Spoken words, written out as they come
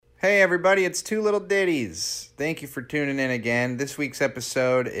Hey everybody, it's Two Little Ditties. Thank you for tuning in again. This week's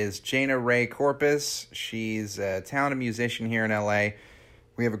episode is Jana Ray Corpus. She's a talented musician here in LA.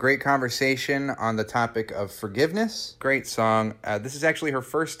 We have a great conversation on the topic of forgiveness. Great song. This is actually her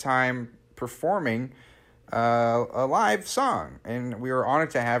first time performing a live song, and we were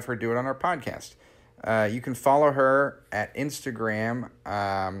honored to have her do it on our podcast. You can follow her at Instagram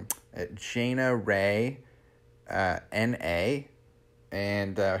at Jana Ray NA.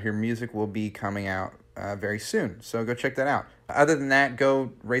 And her music will be coming out very soon. So go check that out. Other than that,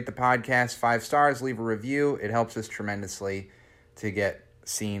 go rate the podcast 5 stars, leave a review. It helps us tremendously to get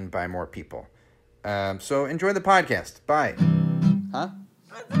seen by more people. So enjoy the podcast. Bye. Huh?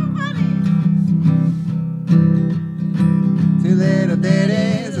 What's so funny? Two little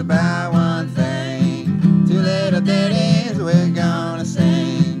ditties about one thing. Two little ditties we're gonna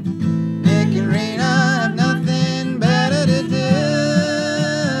sing. Nick and Rena have nothing better to do.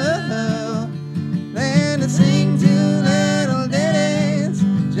 Sing two little ditties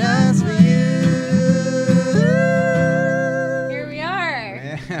just for you. Here we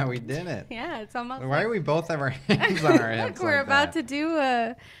are. Yeah, we did it. Yeah, it's almost. Why do we both have our hands on our hips? We're about to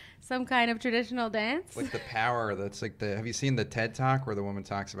do some kind of traditional dance. Like the power. That's like the. Have you seen the TED Talk where the woman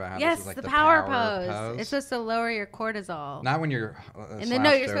talks about how yes, this is like the the power pose. It's supposed to lower your cortisol. Not when you're. And then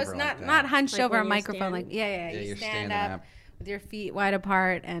no, you're supposed to not hunched like over a you microphone. stand? Like yeah, you're you stand standing up with your feet wide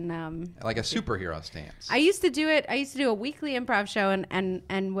apart and like a superhero stance. I used to do it. I used to do a weekly improv show, and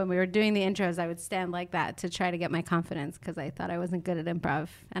when we were doing the intros, I would stand like that to try to get my confidence because I thought I wasn't good at improv,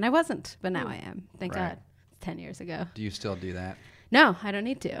 and I wasn't, but now I am. Thank Right. God. 10 years ago. Do you still do that? No, I don't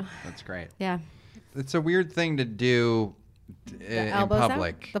need to. That's great. Yeah. It's a weird thing to do in elbows out?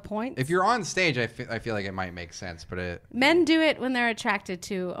 public. The points? If you're on stage, I feel like it might make sense, but Men do it when they're attracted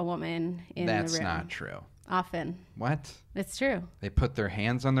to a woman in the room. that's not true. Often. What? It's true. They put their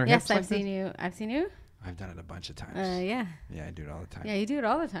hands on their Yes, hips I've like seen this? you. I've seen you. I've done it a bunch of times. Yeah. Yeah, I do it all the time. Yeah, you do it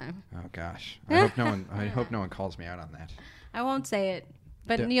all the time. Oh gosh. I hope no one calls me out on that. I won't say it,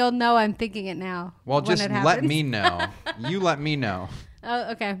 but Do- you'll know I'm thinking it now. Well, when just it let happens. me know. You let me know.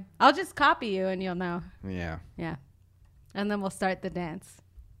 Oh, okay. I'll just copy you and you'll know. Yeah. Yeah. And then we'll start the dance.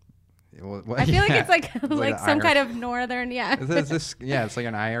 Well, I feel like yeah. it's like like an some kind Irish- of northern, yeah. Is this yeah, it's like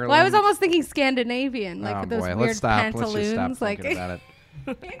an Ireland. Well, I was almost thinking Scandinavian, like oh with those boy, weird let's stop. pantaloons. Let's just stop like thinking about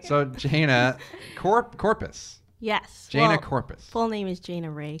it. So Jana Corpus. Yes. Jana well, Corpus. Full name is Jana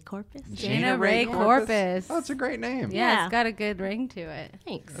Ray Corpus. Jana Ray Corpus. Oh, it's a great name. Yeah, Yeah. it's got a good ring to it.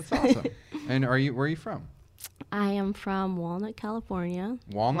 Thanks. That's awesome. And where are you from? I am from Walnut, California.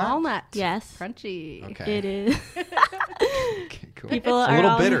 Walnut? Walnut. Yes. Crunchy. Okay. It is. Okay, cool. People It's a are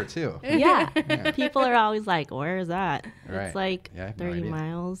little always- bitter too. Yeah. Yeah. People are always like, where is that? Right. It's like Yeah, I have no 30 idea.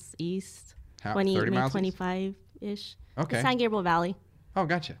 miles east. How, 20, 30 miles east? 25-ish. Okay. San Gabriel Valley, Oh,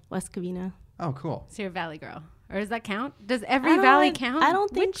 gotcha. West Covina. Oh, cool. So you're a valley girl. Or does that count? Does every I don't valley like- count? I don't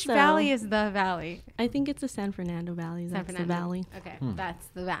think Which so. valley is the valley? I think it's the San Fernando Valley. San That's Fernando. the valley. Okay, that's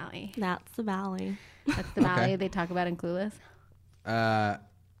the valley. That's the valley. That's the valley they talk about in Clueless.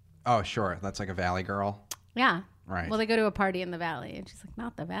 Oh, sure. That's like a valley girl. Yeah. Right. Well, they go to a party in the valley, and she's like,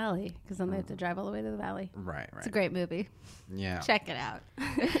 not the valley, because then they have to drive all the way to the valley. Right. It's a great movie. Yeah. Check it out.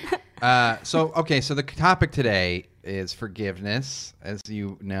 So the topic today is forgiveness, as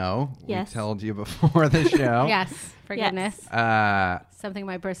you know. Yes. We told you before the show. Yes, forgiveness. Something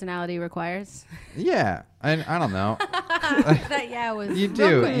my personality requires. Yeah. I don't know. That was You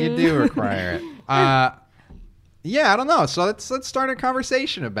real quick. do require it. Yeah, I don't know. So let's start a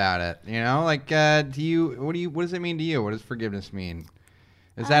conversation about it. You know, like, what does it mean to you? What does forgiveness mean?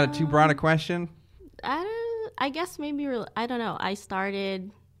 Is that a too broad a question? I guess maybe, I don't know. I started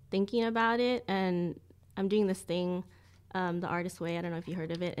thinking about it, and I'm doing this thing, The Artist Way. I don't know if you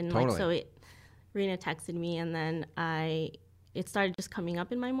heard of it. And Totally. Rena texted me, and then it started just coming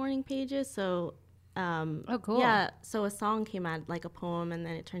up in my morning pages. So, Oh, cool. Yeah. So a song came out, like a poem, and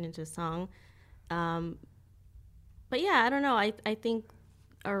then it turned into a song. But yeah, I don't know. I think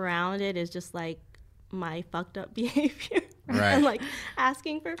around it is just like my fucked up behavior. Right. And like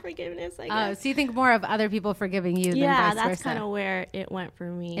asking for forgiveness, I guess. So you think more of other people forgiving you Yeah, than vice that's versa. kind of where it went for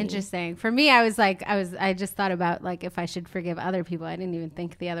me. Interesting. For me, I just thought about like if I should forgive other people. I didn't even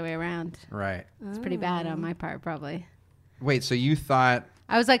think the other way around. Right. It's pretty bad on my part, probably. Wait, so you thought...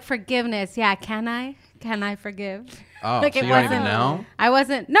 I was like, forgiveness. Yeah, can I? Can I forgive? Oh, Like, so it you don't even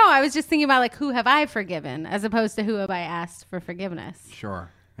wasn't- know? I was just thinking about like, who have I forgiven as opposed to who have I asked for forgiveness? Sure.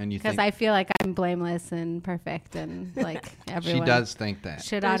 And you Because think... I feel like I'm blameless and perfect and like She everyone does think that.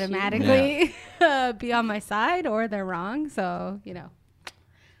 should Does she? automatically be on my side or they're wrong. So,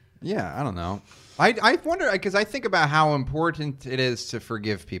 Yeah, I don't know. I wonder, because I think about how important it is to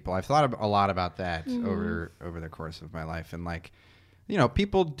forgive people. I've thought a lot about that over the course of my life, and like,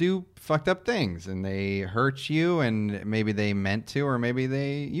 people do fucked up things, and they hurt you, and maybe they meant to, or maybe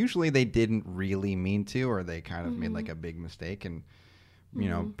usually they didn't really mean to, or they kind of made like a big mistake and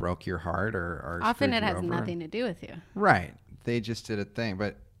broke your heart, or often screwed it you has over. nothing to do with you. Right. They just did a thing,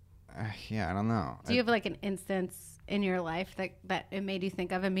 but yeah, I don't know. Do you have like an instance in your life that it made you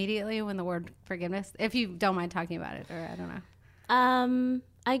think of immediately when the word forgiveness? If you don't mind talking about it, or I don't know.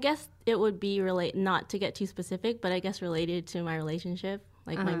 I guess it would be not to get too specific, but I guess related to my relationship,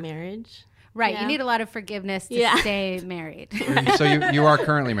 like my marriage. Right. Yeah. You need a lot of forgiveness to stay married. So you are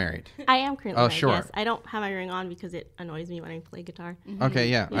currently married. I am currently married, sure. yes. I don't have my ring on because it annoys me when I play guitar. Okay,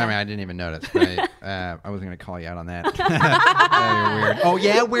 yeah. Yeah. I mean, I didn't even notice, but I wasn't going to call you out on that. You're weird. Oh,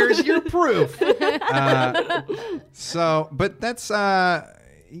 yeah? Where's your proof? But that's,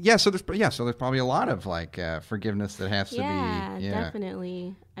 so there's probably a lot of, like, forgiveness that has to be. Yeah,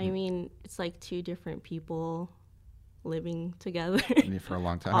 definitely. I mean, it's like two different people living together. For a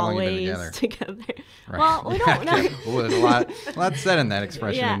long time. How long have you been Always together? together. Right. Well, we don't know. Ooh, there's a lot said in that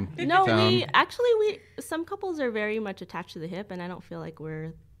expression. Yeah. No, Tone. some couples are very much attached to the hip, and I don't feel like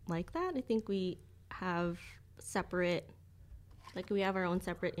we're like that. I think we have we have our own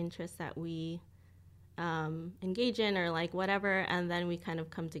separate interests that we engage in, or like whatever, and then we kind of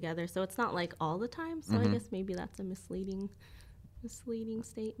come together. So it's not like all the time. So I guess maybe that's a misleading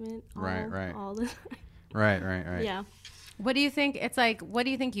statement. Right. All the time. Right. Yeah. What do you think? It's like, what do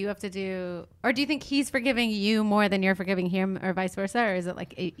you think you have to do? Or do you think he's forgiving you more than you're forgiving him, or vice versa? Or is it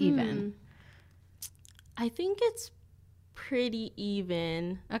like even? I think it's pretty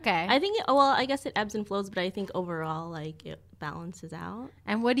even. Okay. I guess it ebbs and flows, but I think overall, like, it balances out.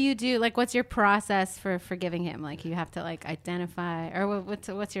 And what do you do? Like, what's your process for forgiving him? Like, you have to like identify, or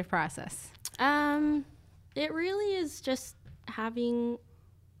what's your process? It really is just having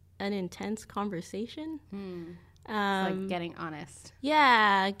an intense conversation. It's like getting honest.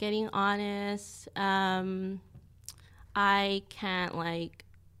 Yeah, getting honest. I can't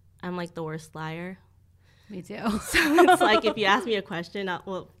I'm like the worst liar. Me too. So it's like, if you ask me a question,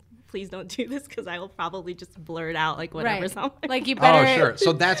 please don't do this, because I will probably just blurt out like whatever's on my Like, you better. Oh, sure.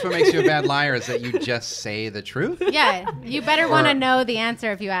 So that's what makes you a bad liar, is that you just say the truth? Yeah, you better want to know the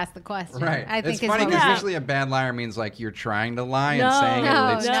answer if you ask the question. Right. I think it's funny what because we're- usually a bad liar means like you're trying to lie and No, saying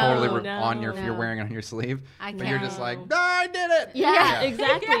it. It's no, totally no, on your, no. you're wearing it on your sleeve. I But you're can't. just like, no, I did it. Yeah,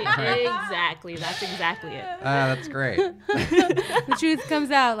 exactly. Exactly. That's exactly it. That's great. The truth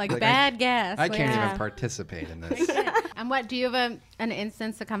comes out like bad gas. I can't Yeah. even participate in this. And what do you have an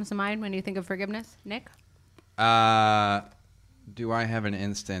instance that comes to mind when you think of forgiveness, Nick? Do I have an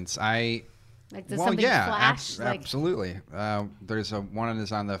instance? Like, does something flash? Absolutely. There's one that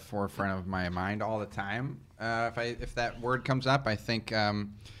is on the forefront of my mind all the time. If that word comes up, I think,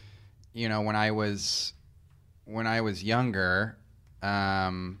 when I was younger,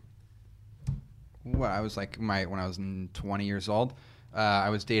 I was like when I was 20 years old, I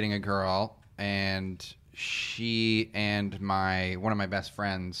was dating a girl, and she and one of my best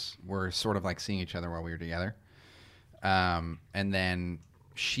friends were sort of like seeing each other while we were together. And then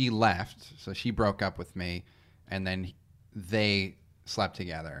she left, so she broke up with me, and then they slept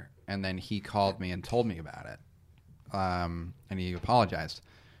together, and then he called me and told me about it, and he apologized.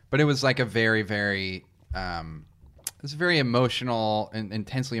 But it was like a very, very, it was a very emotional and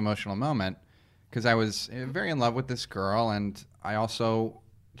intensely emotional moment, because I was very in love with this girl, and I also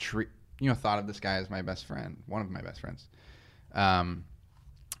thought of this guy as my best friend, one of my best friends. And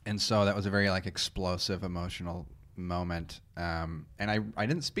so that was a very like explosive, emotional moment. And I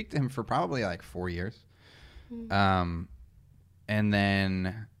didn't speak to him for probably like 4 years. And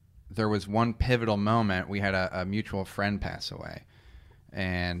then there was one pivotal moment. We had a mutual friend pass away,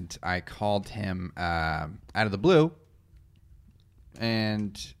 and I called him out of the blue,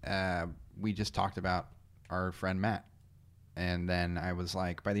 and we just talked about our friend Matt. And then I was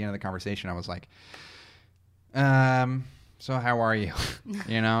like, by the end of the conversation, I was like, so how are you?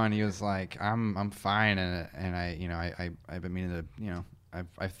 And he was like, I'm fine. And I've been meaning to,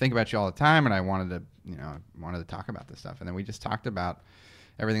 I think about you all the time, and I wanted to talk about this stuff. And then we just talked about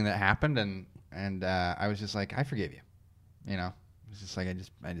everything that happened. And I was just like, I forgive you. It was just like, I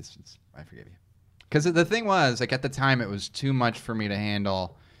forgive you. Because the thing was, like, at the time, it was too much for me to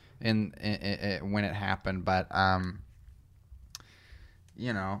handle when it happened. But,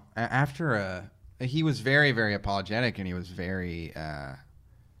 after he was very, very apologetic, and he was very,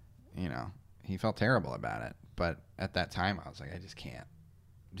 he felt terrible about it. But at that time, I was like, I just can't.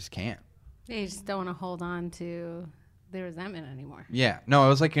 Yeah, you just don't want to hold on to the resentment anymore. Yeah. No, it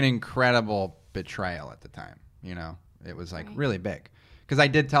was like an incredible betrayal at the time. You know, it was like really big. Because I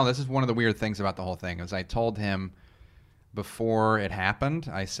did tell, this is one of the weird things about the whole thing, is I told him before it happened,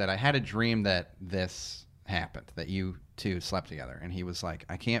 I said, I had a dream that this happened, that you two slept together. And he was like,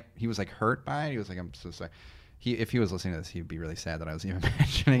 he was like hurt by it. He was like, I'm so sorry. If he was listening to this, he'd be really sad that I was even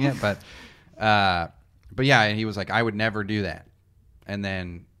mentioning it. But yeah, and he was like, I would never do that. And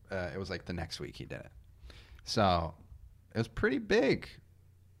then it was like the next week he did it. So it was pretty big.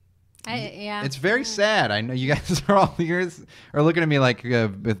 Yeah. It's very sad. I know you guys are looking at me like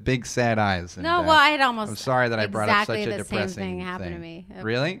with big sad eyes. And, no, well, I had almost. I'm sorry that I brought up such a exactly depressing the same thing happened to me.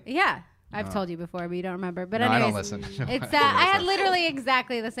 Really? Yeah. I've told you before, but you don't remember. But no, anyways, I don't listen. It's I had literally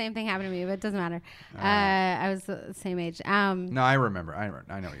exactly the same thing happen to me, but it doesn't matter. I was the same age. No, I remember. I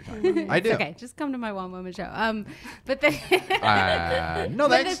know what you're talking about. I do. Okay, just come to my one woman show. But the no,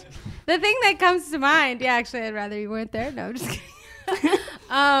 thanks. The thing that comes to mind. Yeah, actually, I'd rather you weren't there. No, I'm just kidding.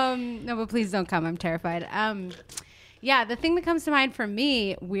 No, but please don't come. I'm terrified. Yeah, the thing that comes to mind for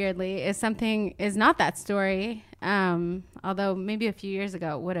me, weirdly, is not that story. Although maybe a few years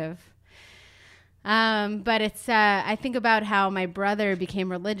ago it would have. But it's, I think about how my brother became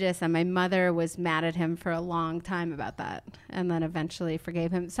religious and my mother was mad at him for a long time about that and then eventually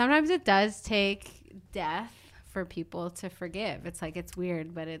forgave him. Sometimes it does take death for people to forgive. It's like, it's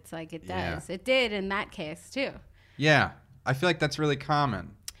weird, but it's like, it does. Yeah. It did in that case too. Yeah. I feel like that's really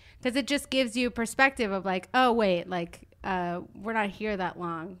common. Because it just gives you perspective of like, oh wait, like, we're not here that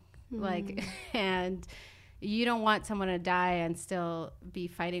long. Like, and you don't want someone to die and still be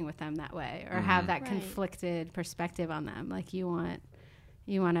fighting with them that way or have that conflicted perspective on them. Like you want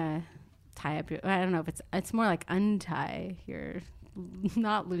to tie up I don't know if it's more like untie your,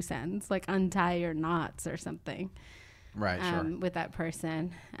 not loose ends, like untie your knots or something. Right. Sure. With that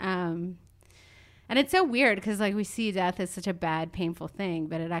person. And it's so weird because like we see death as such a bad, painful thing,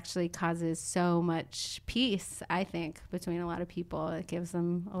 but it actually causes so much peace, I think, between a lot of people. It gives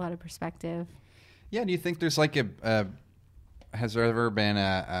them a lot of perspective. Yeah, do you think there's like has there ever been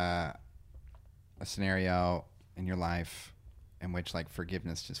a scenario in your life in which like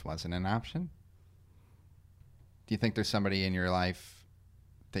forgiveness just wasn't an option? Do you think there's somebody in your life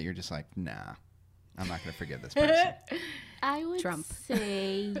that you're just like, nah, I'm not going to forgive this person? I would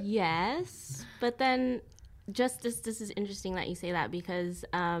say yes, but then just this is interesting that you say that because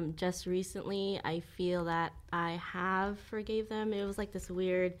just recently I feel that I have forgave them. It was like this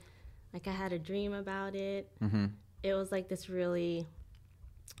weird, like I had a dream about it. Mm-hmm. It was like this really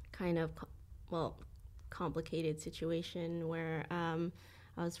kind of, complicated situation where I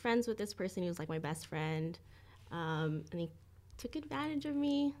was friends with this person. He was like my best friend, and he took advantage of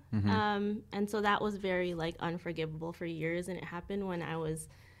me. Mm-hmm. And so that was very like unforgivable for years. And it happened when I was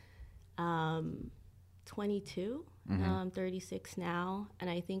 22, 36 now. And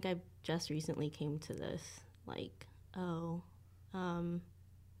I think I just recently came to this like,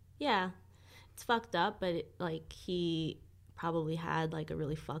 yeah, it's fucked up, but like he probably had like a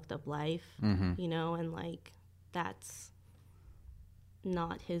really fucked up life, you know, and like that's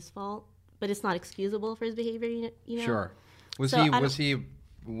not his fault, but it's not excusable for his behavior, you know? Sure. Was he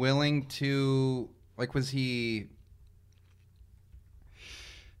willing to, like, was he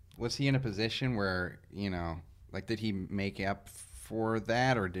in a position where, you know, like, did he make up for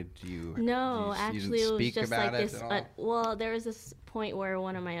that, or did you? No, actually, it was just like this. Well, there was this point where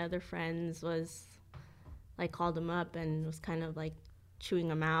one of my other friends was, like, called him up and was kind of like chewing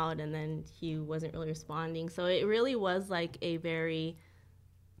him out, and then he wasn't really responding. So it really was like a very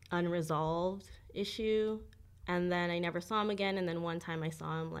unresolved issue. And then I never saw him again. And then one time I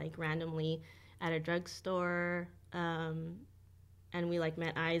saw him like randomly at a drugstore, and we like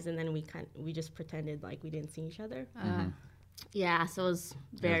met eyes, and then we just pretended like we didn't see each other. Yeah, so it was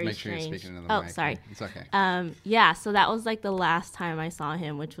very strange. Sure you're speaking into the mic. Sorry. It's okay. Yeah, so that was like the last time I saw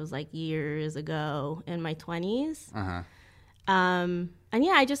him, which was like years ago in my 20s. And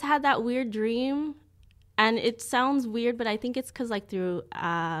yeah, I just had that weird dream. And it sounds weird, but I think it's because like through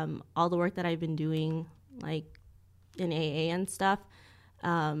all the work that I've been doing, like in AA and stuff,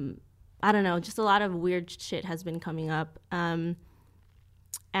 I don't know, just a lot of weird shit has been coming up.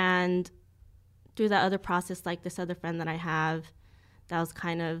 And through that other process, like this other friend that I have that was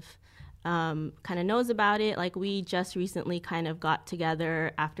kind of knows about it. Like we just recently kind of got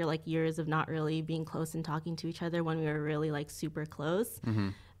together after like years of not really being close and talking to each other when we were really like super close.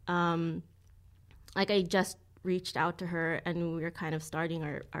 Like I just reached out to her and we were kind of starting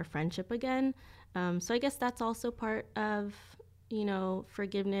our friendship again. So I guess that's also part of, you know,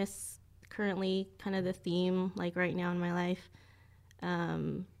 forgiveness currently, kind of the theme like right now in my life.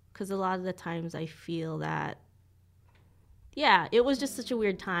 Because a lot of the times I feel that yeah, it was just such a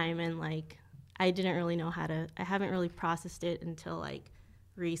weird time, and like I didn't really know how to. I haven't really processed it until like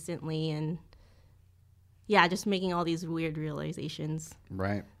recently, and yeah, just making all these weird realizations.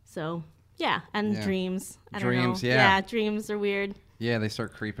 Right. So yeah, and Yeah. dreams. I Dreams, don't know. yeah. Yeah, dreams are weird. Yeah, they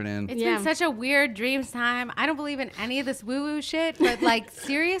start creeping in. It's Yeah. been such a weird dreams time. I don't believe in any of this woo-woo shit, but like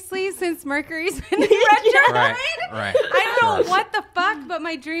seriously, since Mercury's been in retrograde, Right. I don't know Sure. what the fuck, but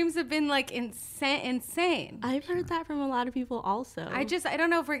my dreams have been like insane. I've heard that from a lot of people also. I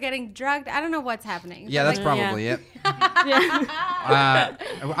don't know if we're getting drugged. I don't know what's happening. Yeah, that's Like, probably it. yeah.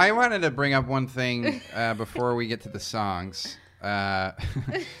 I wanted to bring up one thing before we get to the songs.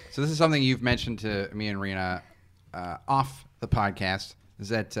 So this is something you've mentioned to me and Rena off the podcast, is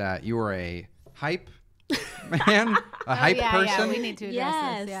that you were a hype man, a hype yeah, person. Yeah, we need to address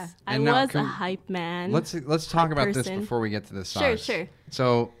Yes, this. Yeah. I And now was can a we- hype man. Let's talk Hype about this person. before we get to the Sure, songs. sure.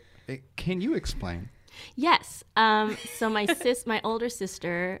 So, can you explain? Yes. So my older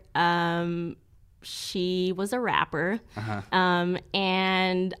sister, she was a rapper,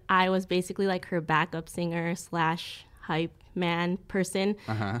 and I was basically like her backup singer / hype man person.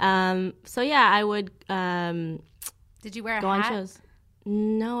 So yeah, I would Did you wear a go on hat? shows.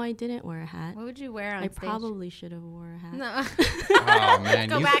 No, I didn't wear a hat. What would you wear on I stage? probably should have wore a hat. No. Oh man,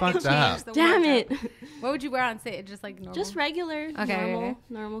 Go you back and fucked change up. the Damn wardrobe. it! What would you wear on stage? Just like normal. Just regular, Okay.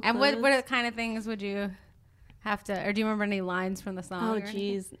 normal. And clothes. what kind of things would you have to? Or do you remember any lines from the song? Oh or anything?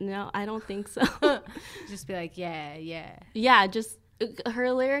 geez, no, I don't think so. Just be like, yeah, yeah. Yeah, just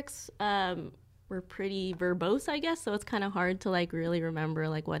her lyrics were pretty verbose, I guess. So it's kind of hard to like really remember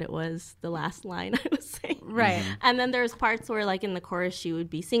like what it was the last line I was saying. Right. And then there's parts where like in the chorus she would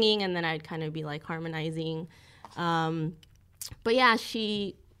be singing, and then I'd kind of be like harmonizing. But yeah,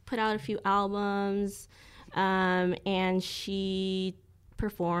 she put out a few albums, and she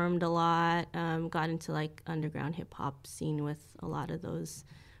performed a lot. Got into like underground hip hop scene with a lot of those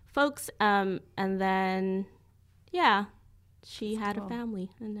folks, and then yeah. She had cool. a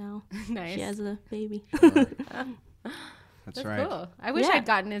family, and now Nice. she has a baby. That's That's right. cool. I wish Yeah. I'd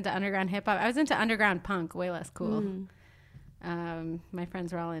gotten into underground hip hop. I was into underground punk, way less cool. My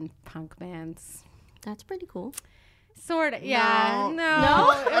friends were all in punk bands. That's pretty cool. Sort of, yeah. No. No,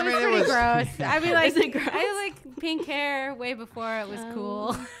 I it was mean, it pretty was- gross. I mean, like, Is it gross? I like pink hair way before it was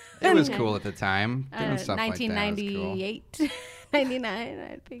cool. It was Okay. cool at the time. Doing stuff like that was cool. 1998, 99, I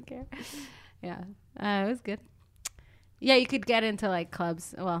had pink hair. Yeah, it was good. Yeah, you could get into like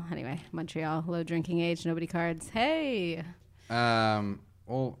clubs. Well, anyway, Montreal, low drinking age, nobody cards. Hey,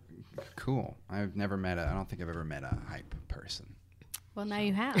 Well, cool. I've never met I don't think I've ever met a hype person. well now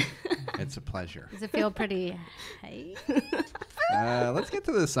you have. It's a pleasure. Does it feel pretty? Hey. Let's get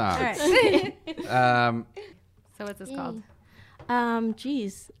to the songs. All right. Um, So what's this called?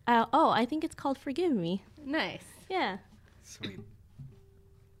 Geez. I think it's called Forgive Me. Nice. Yeah. Sweet.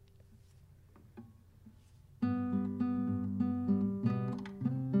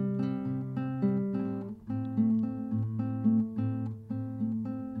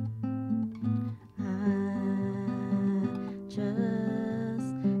 I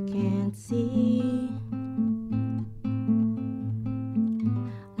just can't see.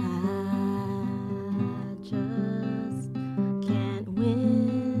 I just can't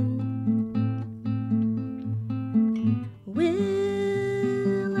win. With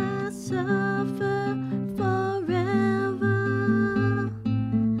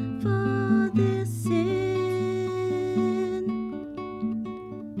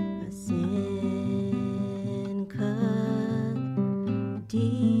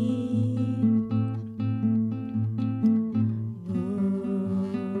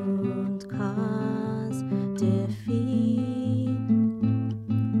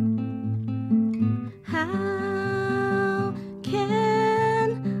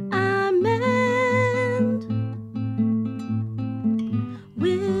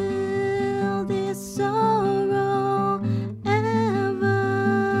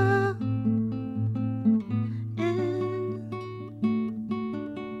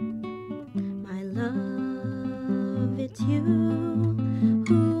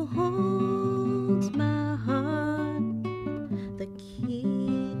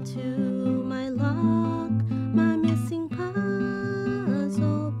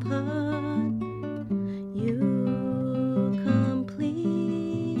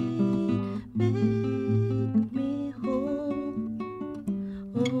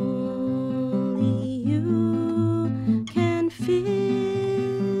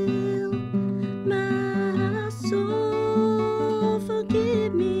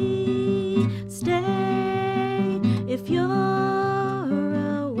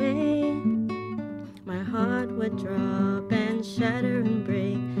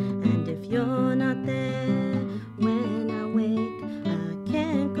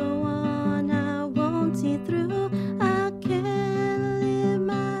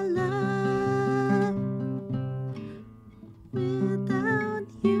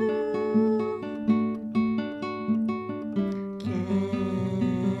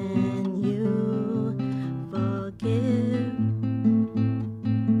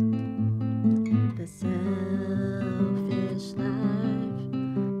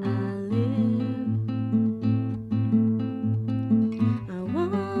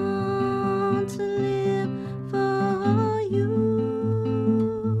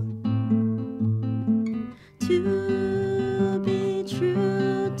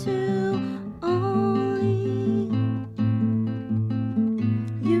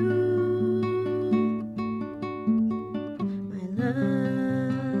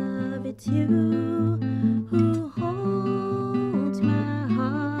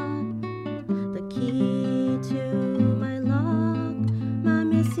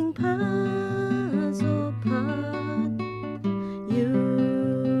missing puzzle part.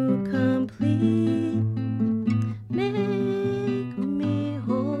 You complete, make me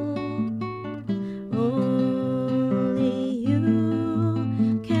whole. Only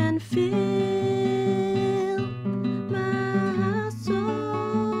you can fill my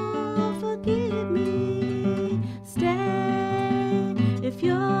soul. Forgive me, stay if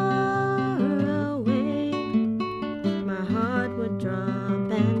you're awake. My heart would drop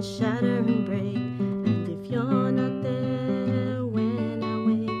and shatter and break. And if you're not there when I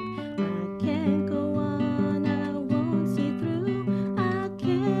wake, I can't go on, I won't see through. I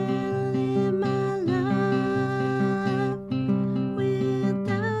can't live my life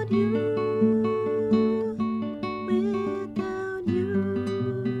without you, without you.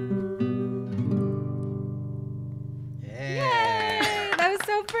 Yay! That was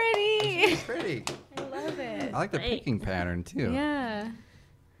so pretty. It's pretty. I love it. I like the Great. picking pattern too. Yeah.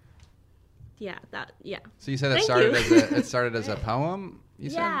 Yeah. So you said Thank it started as a poem. You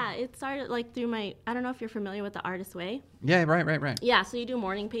said? Yeah, it started like through my, I don't know if you're familiar with the Artist Way. Yeah. Right. Yeah, so you do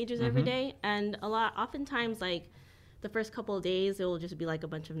morning pages every day, and oftentimes, like, the first couple of days, it will just be, like, a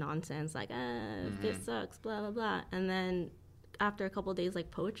bunch of nonsense, like, this sucks, blah, blah, blah. And then after a couple of days,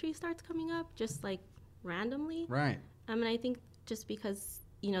 like, poetry starts coming up, just, like, randomly. Right. And I think just because,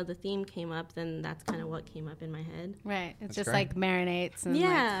 the theme came up, then that's kind of what came up in my head. Right. It's That's just great. like marinates and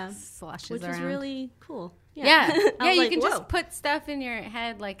like sloshes Which around. is really cool. Yeah. I Yeah, was you like, can whoa. just put stuff in your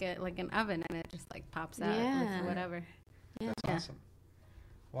head like an oven and it just like pops out Yeah. with whatever. Yeah. Awesome.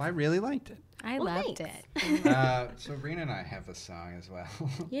 Well, I really liked it. I Well, loved thanks. it. So Rena and I have a song as well.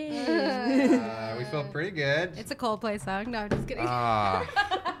 Yay. We feel pretty good. It's a Coldplay song. No, I'm just kidding. Ah,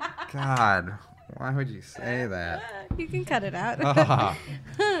 God, why would you say that? You can cut it out. Ah.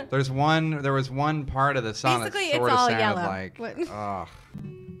 There was one part of the song Basically, that it's sort of all sounded yellow. like, What? oh.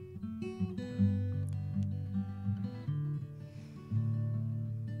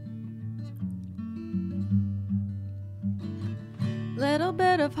 Little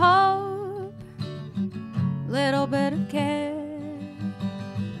bit of hope, little bit of care.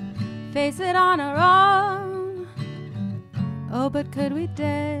 Face it on our own. Oh, but could we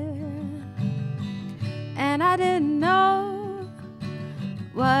dare? And I didn't know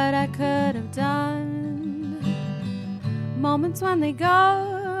what I could have done. Moments when they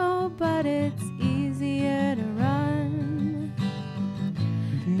go, but it's easier to run.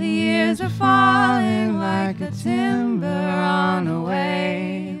 The years are falling like the timber on a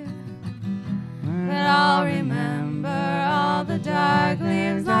wave. But I'll remember all the dark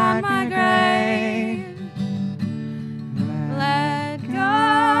leaves on my grave. Let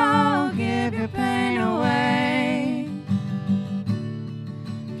go, give your pain away.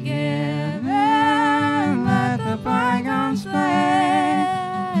 Give in, let the bygones play.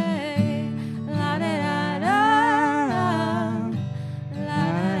 La da da da, la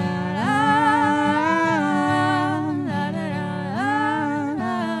da da da, la da da da,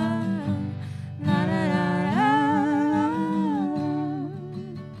 la da da da.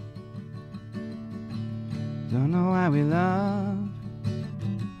 Don't know why we love,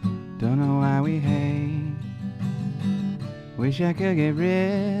 don't know why we hate. Wish I could get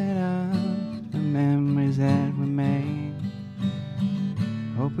rid of the memories that we made.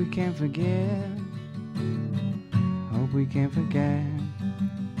 Hope we can forgive, hope we can forget.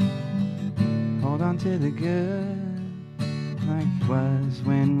 Hold on to the good, like it was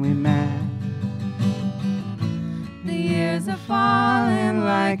when we met. The years are falling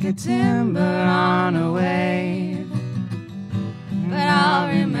like a timber on a wave. But I'll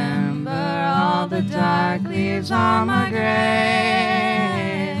remember all the dark leaves on my grave.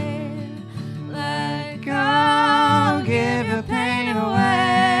 Let go, give your pain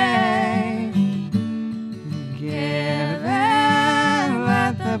away. Give in,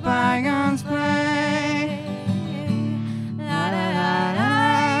 let the bygones play. La da da da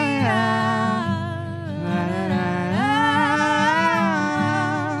da. La da da da.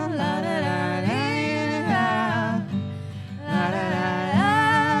 La da da da. La da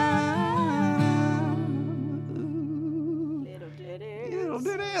Little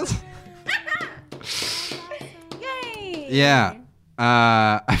ditties. Yay! Yeah.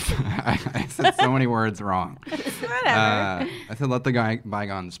 I said so many words wrong. Whatever. I said let the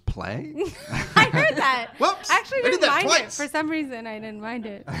bygones play. I heard that. Whoops. I actually I did didn't that mind it. twice. For some reason, I didn't mind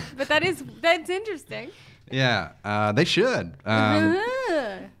it. But that's interesting. Yeah, they should.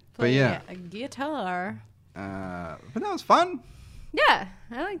 Play yeah. a guitar. But that was fun. Yeah,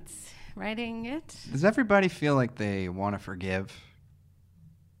 I liked writing it. Does everybody feel like they want to forgive?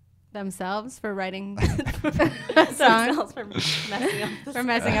 themselves for writing a song, Themselves for messing up the for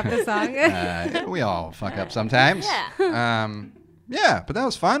messing up the song. We all fuck up sometimes. Yeah. Yeah, but that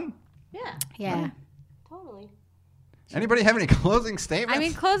was fun. Yeah. Yeah. Totally. Anybody have any closing statements? I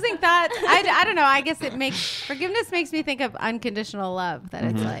mean, closing thoughts. I don't know. I guess forgiveness makes me think of unconditional love. That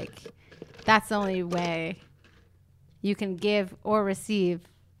it's like that's the only way you can give or receive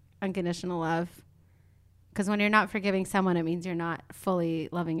unconditional love. Because when you're not forgiving someone, it means you're not fully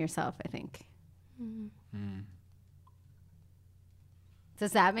loving yourself, I think.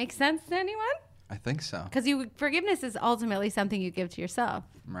 Does that make sense to anyone? I think so. Because forgiveness is ultimately something you give to yourself.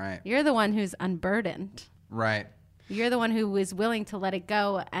 Right. You're the one who's unburdened. Right. You're the one who is willing to let it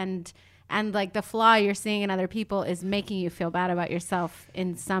go, and like the flaw you're seeing in other people is making you feel bad about yourself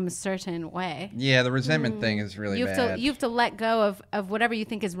in some certain way. Yeah, the resentment thing is really bad. You have to let go of whatever you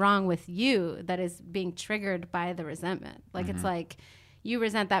think is wrong with you that is being triggered by the resentment. Like it's like you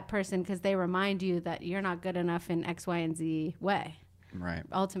resent that person because they remind you that you're not good enough in X, Y, and Z way. Right.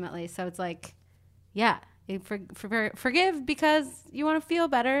 Ultimately, so it's like, yeah, forgive because you want to feel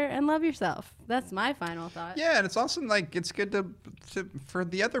better and love yourself. That's my final thought. Yeah, and it's also like it's good to for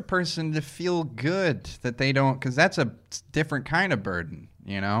the other person to feel good that they don't, because that's a different kind of burden,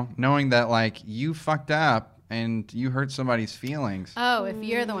 you know, knowing that like you fucked up and you hurt somebody's feelings. Oh, if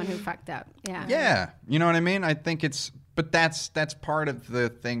you're the one who fucked up, yeah. Yeah, you know what I mean? I think but that's part of the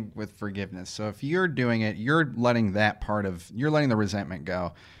thing with forgiveness. So if you're doing it, you're letting the resentment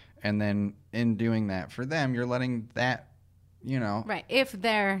go. And then in doing that for them, you're letting that, you know. Right, if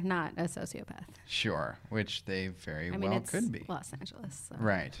they're not a sociopath. Sure, which they very I mean, well it's could be. Los Angeles. So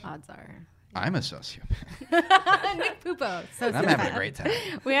Right. odds are. I'm a sociopath. Nick Pupo. And I'm having a great time.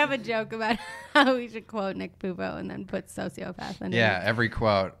 We have a joke about how we should quote Nick Pupo and then put sociopath in Yeah, every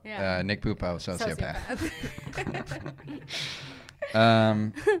quote, Yeah. Nick Pupo, sociopath.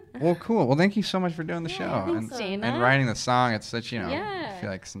 Sociopath. Well, cool. Well, thank you so much for doing the show thanks, Dana. and writing the song. It's such, I Yeah. feel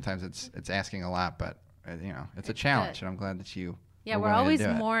like sometimes it's asking a lot, but it's a challenge, and I'm glad that you. Yeah, were we're willing to always do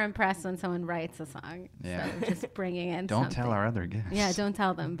it. more impressed when someone writes a song. Yeah. So just bringing in Don't something. tell our other guests. Yeah, don't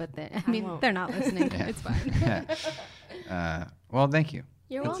tell them, but won't. they're not listening. Yeah. It's fine. Yeah. Well, thank you.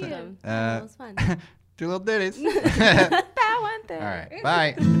 You're Thank welcome. you. That was fun. Do little ditties. That one thing. All right.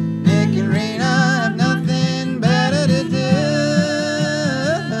 Bye. Nick and Ray